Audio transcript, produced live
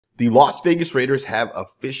The Las Vegas Raiders have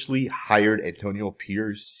officially hired Antonio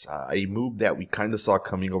Pierce, a move that we kind of saw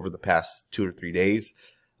coming over the past 2 or 3 days.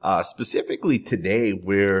 Specifically today,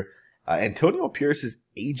 where Antonio Pierce's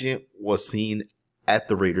agent was seen at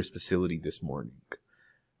the Raiders facility this morning.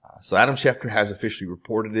 So Adam Schefter has officially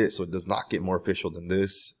reported it, so it does not get more official than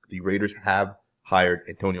this. The Raiders have hired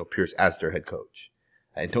Antonio Pierce as their head coach.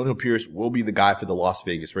 Antonio Pierce will be the guy for the Las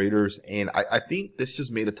Vegas Raiders, and I think this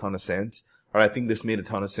just made a ton of sense. I think this made a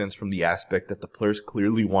ton of sense from the aspect that the players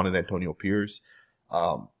clearly wanted Antonio Pierce.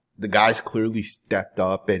 The guys clearly stepped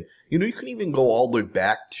up, and you can even go all the way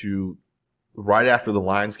back to right after the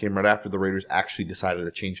Lions game, right after the Raiders actually decided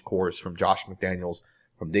to change course from Josh McDaniels,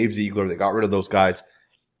 from Dave Ziegler. They got rid of those guys,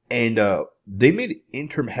 and they made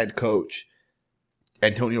interim head coach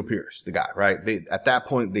Antonio Pierce, the guy, right? At that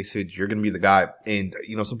point, they said, you're going to be the guy. And,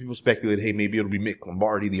 some people speculated, hey, maybe it'll be Mick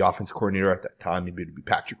Lombardi, the offense coordinator at that time. Maybe it'll be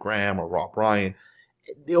Patrick Graham or Rob Ryan.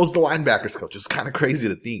 It was the linebackers coach. It's kind of crazy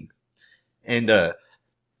to think. And the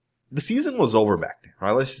season was over back then,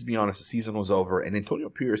 right? Let's just be honest. The season was over. And Antonio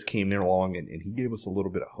Pierce came in along and he gave us a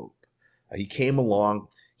little bit of hope. He came along.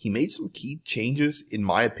 He made some key changes, in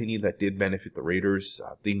my opinion, that did benefit the Raiders.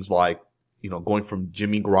 Things like, going from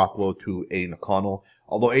Jimmy Garoppolo to Aiden O'Connell.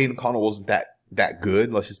 Although Aiden O'Connell wasn't that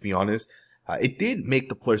good, let's just be honest, it did make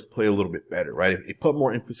the players play a little bit better, right? It put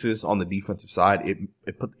more emphasis on the defensive side.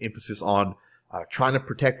 It put emphasis on trying to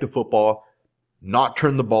protect the football, not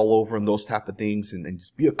turn the ball over and those type of things, and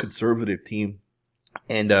just be a conservative team.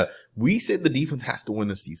 And we said the defense has to win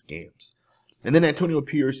us these games. And then Antonio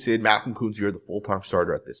Pierce said, Malcolm Koonce, you're the full-time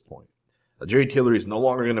starter at this point. Jerry Tillery is no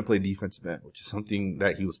longer going to play defensive end, which is something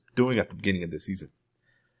that he was doing at the beginning of the season.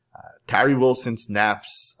 Tyree Wilson's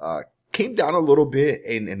snaps came down a little bit,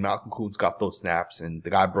 and Malcolm Koonce got those snaps, and the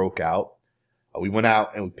guy broke out. We went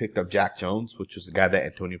out and we picked up Jack Jones, which was the guy that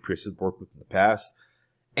Antonio Pierce has worked with in the past.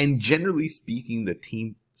 And generally speaking, the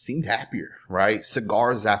team seemed happier, right?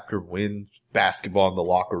 Cigars after wins, basketball in the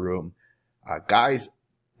locker room. Guys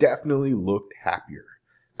definitely looked happier.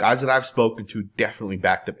 Guys that I've spoken to definitely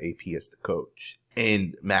backed up AP as the coach.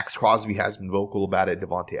 And Max Crosby has been vocal about it.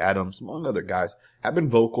 Devontae Adams, among other guys, have been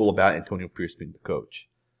vocal about Antonio Pierce being the coach.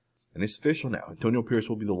 And it's official now. Antonio Pierce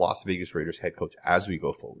will be the Las Vegas Raiders head coach as we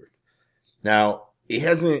go forward. Now, it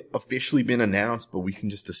hasn't officially been announced, but we can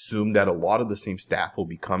just assume that a lot of the same staff will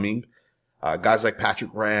be coming. Guys like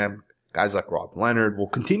Patrick Graham, guys like Rob Leonard will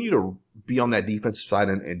continue to be on that defensive side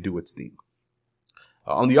and do its thing.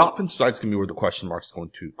 On the offensive side, it's going to be where the question mark is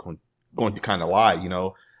going to kind of lie.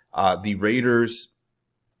 The Raiders,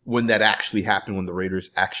 when that actually happened, when the Raiders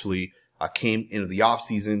actually came into the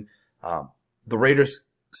offseason, the Raiders,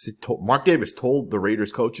 Mark Davis told the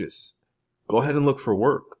Raiders coaches, go ahead and look for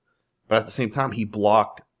work. But at the same time, he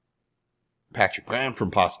blocked Patrick Graham from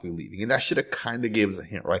possibly leaving. And that should have kind of gave us a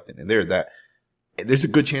hint right then and there that there's a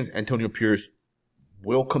good chance Antonio Pierce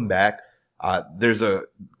will come back. There's a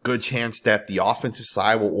good chance that the offensive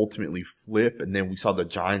side will ultimately flip. And then we saw the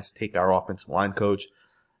Giants take our offensive line coach.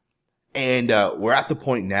 And we're at the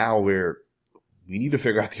point now where we need to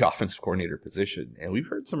figure out the offensive coordinator position. And we've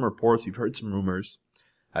heard some reports. We've heard some rumors.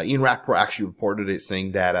 Ian Rappaport actually reported it,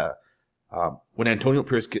 saying that when Antonio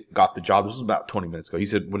Pierce got the job, this was about 20 minutes ago, he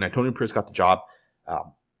said when Antonio Pierce got the job,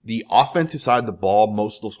 the offensive side of the ball,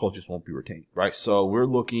 most of those coaches won't be retained, right? So we're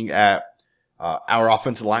looking at our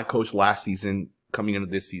offensive line coach last season coming into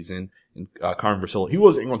this season, Carmen Brasilla. He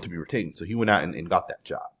wasn't going to be retained, so he went out and got that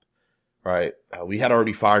job, right? We had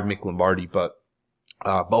already fired Mick Lombardi, but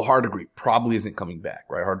Bo Hardegree probably isn't coming back,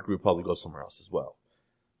 right? Hardegree will probably go somewhere else as well.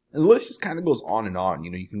 And the list just kind of goes on and on.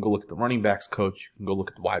 You can go look at the running backs coach. You can go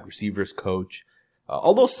look at the wide receivers coach.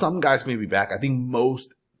 Although some guys may be back, I think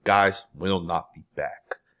most guys will not be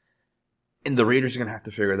back. And the Raiders are going to have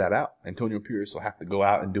to figure that out. Antonio Pierce will have to go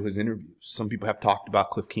out and do his interviews. Some people have talked about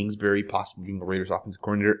Cliff Kingsbury possibly being the Raiders offensive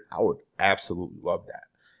coordinator. I would absolutely love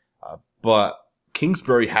that. But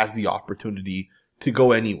Kingsbury has the opportunity to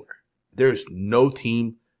go anywhere. There's no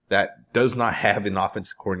team that does not have an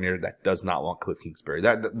offensive coordinator that does not want Cliff Kingsbury.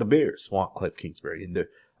 The Bears want Cliff Kingsbury. And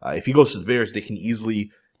if he goes to the Bears, they can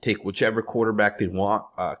easily take whichever quarterback they want.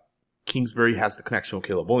 Kingsbury has the connection with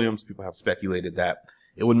Caleb Williams. People have speculated that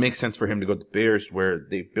it would make sense for him to go to the Bears, where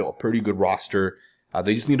they built a pretty good roster.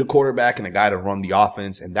 They just need a quarterback and a guy to run the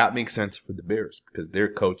offense, and that makes sense for the Bears because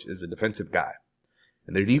their coach is a defensive guy,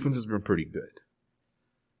 and their defense has been pretty good.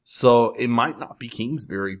 So it might not be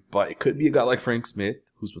Kingsbury, but it could be a guy like Frank Smith,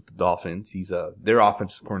 who's with the Dolphins. He's their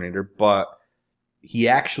offensive coordinator, but he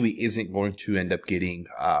actually isn't going to end up getting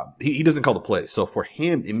he doesn't call the play. So for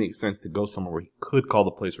him, it makes sense to go somewhere where he could call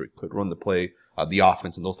the plays, where he could run the play, the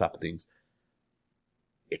offense, and those type of things.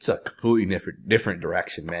 it's a completely different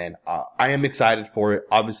direction, man. I am excited for it.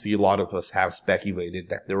 Obviously, a lot of us have speculated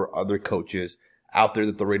that there were other coaches out there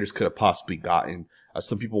that the Raiders could have possibly gotten.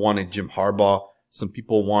 Some people wanted Jim Harbaugh. Some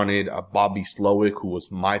people wanted Bobby Slowick, who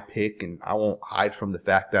was my pick, and I won't hide from the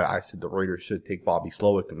fact that I said the Raiders should take Bobby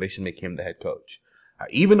Slowick and they should make him the head coach,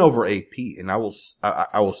 even over AP. And I will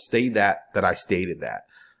say that I stated that,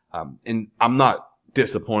 and I'm not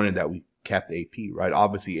disappointed that we kept AP. Right?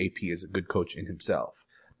 Obviously, AP is a good coach in himself.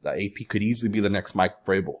 AP could easily be the next Mike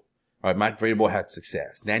Vrabel. Right? Mike Vrabel had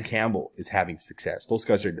success. Dan Campbell is having success. Those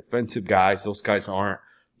guys are defensive guys. Those guys aren't,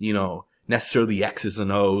 necessarily X's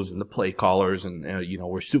and O's and the play callers. And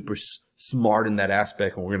we're super smart in that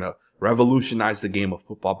aspect, and we're going to revolutionize the game of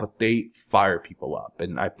football. But they fire people up.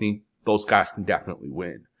 And I think those guys can definitely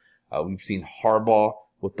win. We've seen Harbaugh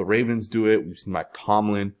with the Ravens do it. We've seen Mike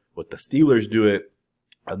Tomlin with the Steelers do it.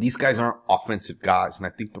 These guys aren't offensive guys. And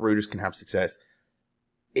I think the Raiders can have success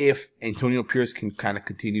if Antonio Pierce can kind of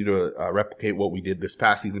continue to replicate what we did this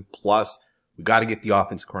past season. Plus, we got to get the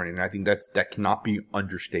offense coordinator. And I think that cannot be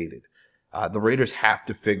understated. The Raiders have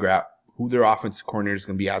to figure out who their offensive coordinator is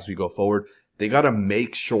going to be as we go forward. They got to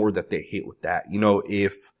make sure that they hit with that.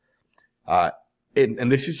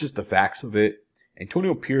 And this is just the facts of it.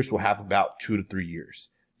 Antonio Pierce will have about 2 to 3 years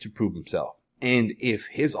to prove himself. And if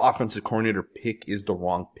his offensive coordinator pick is the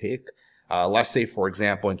wrong pick, let's say, for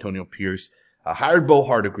example, Antonio Pierce hired Bo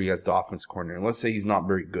Hardegree as the offense coordinator. And let's say he's not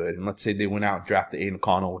very good. And let's say they went out and drafted Aiden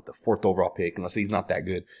O'Connell with the 4th overall pick. And let's say he's not that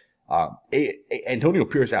good. Antonio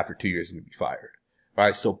Pierce after 2 years is going to be fired. All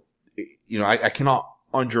right. So, I cannot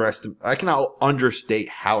understate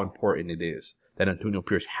how important it is that Antonio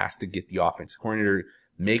Pierce has to get the offense coordinator,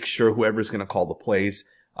 make sure whoever's going to call the plays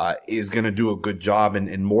is going to do a good job,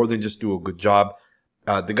 and more than just do a good job.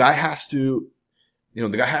 The guy has to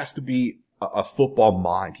be a football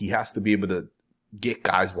mind. He has to be able to get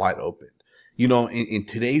guys wide open. In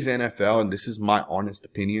today's NFL, and this is my honest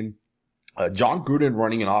opinion, John Gruden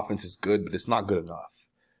running an offense is good, but it's not good enough,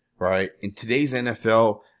 right? In today's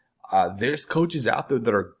NFL, there's coaches out there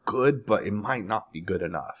that are good, but it might not be good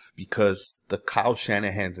enough because the Kyle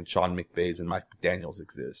Shanahans and Sean McVays and Mike McDaniels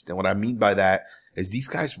exist. And what I mean by that is these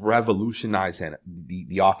guys revolutionize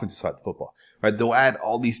the offensive side of football, right? They'll add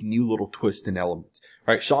all these new little twists and elements,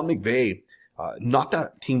 right? Sean McVay, not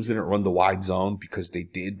that teams didn't run the wide zone, because they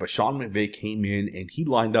did, but Sean McVay came in and he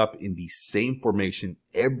lined up in the same formation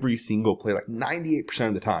every single play, like 98%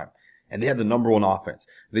 of the time. And they had the #1 offense.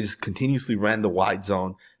 They just continuously ran the wide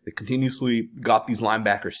zone. They continuously got these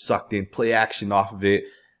linebackers sucked in, play action off of it.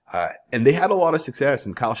 And they had a lot of success.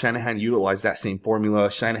 And Kyle Shanahan utilized that same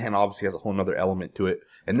formula. Shanahan obviously has a whole nother element to it.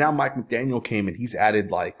 And now Mike McDaniel came and he's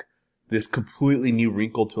added like this completely new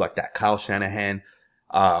wrinkle to like that Kyle Shanahan,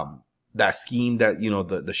 that scheme that,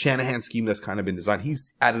 the Shanahan scheme that's kind of been designed.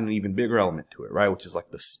 He's added an even bigger element to it, right? Which is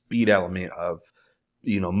like the speed element of,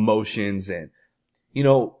 motions. And,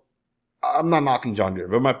 I'm not knocking John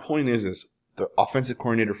Gruden, but my point is the offensive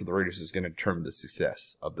coordinator for the Raiders is going to determine the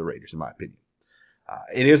success of the Raiders, in my opinion.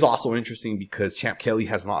 It is also interesting because Champ Kelly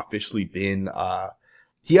has not officially been,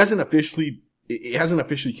 it hasn't officially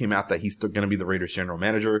came out that he's still going to be the Raiders general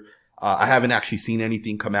manager. I haven't actually seen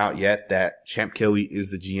anything come out yet that Champ Kelly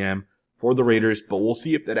is the GM for the Raiders, but we'll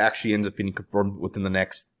see if that actually ends up being confirmed within the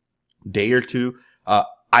next day or two.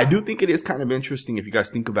 I do think it is kind of interesting, if you guys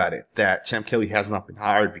think about it, that Champ Kelly has not been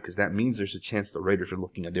hired, because that means there's a chance the Raiders are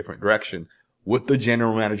looking a different direction with the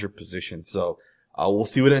general manager position. So we'll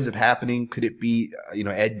see what ends up happening. Could it be,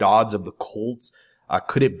 Ed Dodds of the Colts?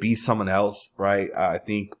 Could it be someone else, right? I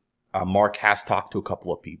think Mark has talked to a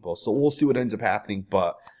couple of people. So we'll see what ends up happening.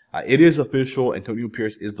 But it is official. Antonio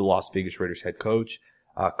Pierce is the Las Vegas Raiders head coach.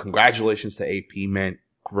 Congratulations to AP, man.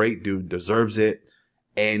 Great dude. Deserves it.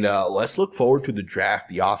 And let's look forward to the draft,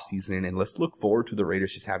 the offseason, and let's look forward to the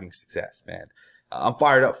Raiders just having success, man. I'm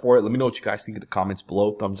fired up for it. Let me know what you guys think in the comments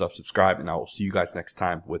below. Thumbs up, subscribe, and I will see you guys next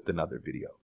time with another video.